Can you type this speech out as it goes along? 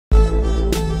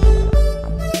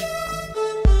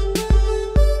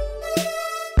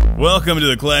Welcome to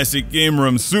the Classic Game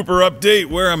Room Super Update,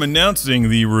 where I'm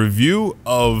announcing the review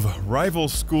of Rival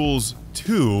Schools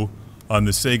 2 on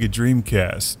the Sega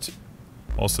Dreamcast,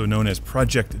 also known as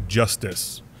Project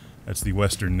Justice. That's the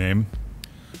Western name.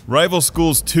 Rival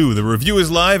Schools 2. The review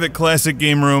is live at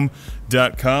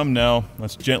ClassicGameRoom.com. Now,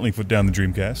 let's gently put down the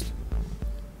Dreamcast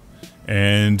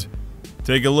and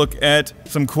take a look at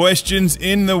some questions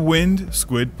in the Wind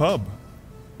Squid Pub.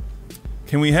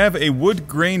 Can we have a wood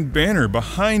grain banner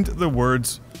behind the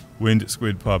words Wind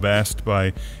Squid Pub? Asked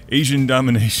by Asian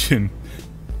Domination.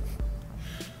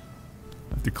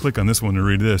 I have to click on this one to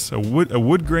read this. A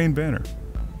wood grain banner.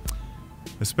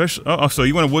 Especially, oh, so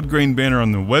you want a wood grain banner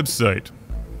on the website.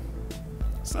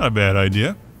 It's not a bad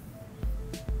idea.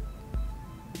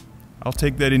 I'll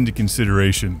take that into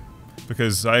consideration,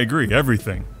 because I agree,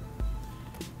 everything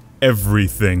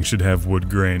should have wood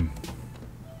grain.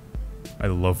 I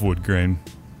love wood grain.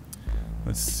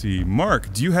 Let's see.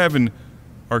 Mark, do you have an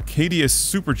Arcadia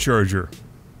Supercharger?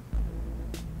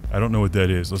 I don't know what that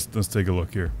is. Let's take a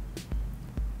look here.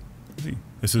 Let's see.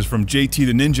 This is from JT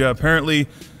the Ninja. Apparently,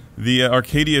 the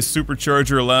Arcadia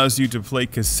Supercharger allows you to play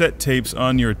cassette tapes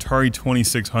on your Atari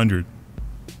 2600.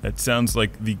 That sounds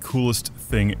like the coolest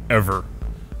thing ever.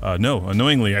 No,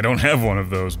 annoyingly, I don't have one of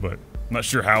those, but I'm not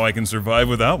sure how I can survive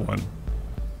without one.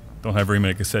 Don't have very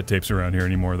many cassette tapes around here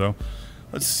anymore, though.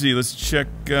 Let's see, let's check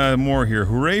more here.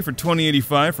 Hooray for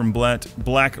 2085 from Black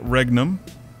Regnum.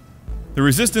 The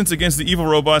resistance against the evil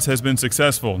robots has been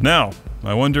successful. Now,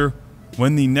 I wonder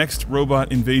when the next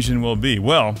robot invasion will be.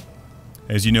 Well,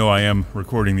 as you know, I am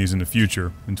recording these in the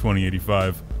future, in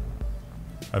 2085.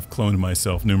 I've cloned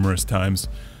myself numerous times.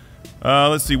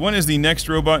 Let's see, when is the next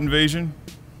robot invasion?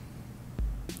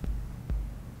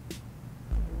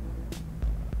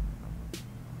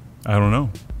 I don't know.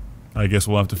 I guess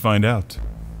we'll have to find out.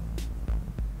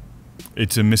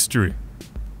 It's a mystery.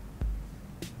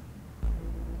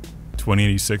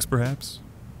 2086, perhaps?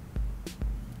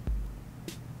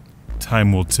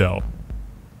 Time will tell.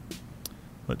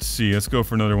 Let's see, let's go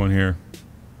for another one here.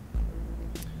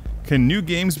 Can new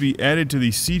games be added to the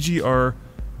CGR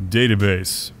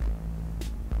database?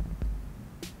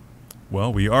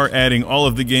 Well, we are adding all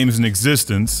of the games in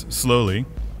existence, slowly.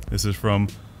 This is from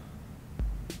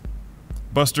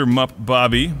Buster Mupp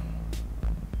Bobby,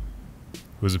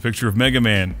 who has a picture of Mega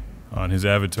Man on his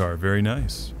avatar. Very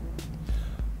nice.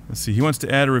 Let's see, he wants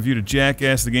to add a review to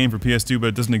Jackass, the game for PS2, but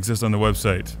it doesn't exist on the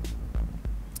website.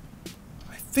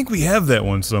 I think we have that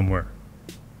one somewhere.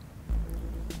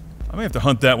 I may have to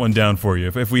hunt that one down for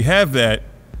you. If we have that,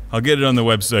 I'll get it on the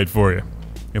website for you.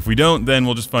 If we don't, then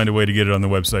we'll just find a way to get it on the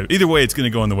website. Either way, it's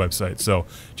going to go on the website. So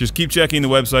just keep checking the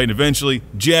website, and eventually,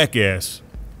 Jackass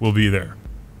will be there.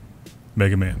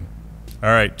 Mega Man.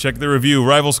 Alright, check the review.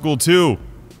 Rival School 2.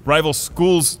 Rival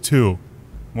Schools 2.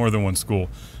 More than one school.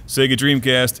 Sega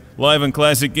Dreamcast, live on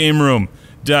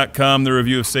ClassicGameRoom.com. The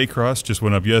review of Saycross just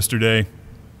went up yesterday.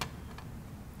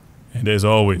 And as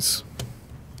always,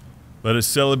 let us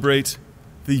celebrate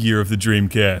the year of the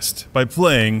Dreamcast by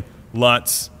playing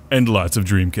lots and lots of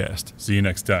Dreamcast. See you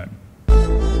next time.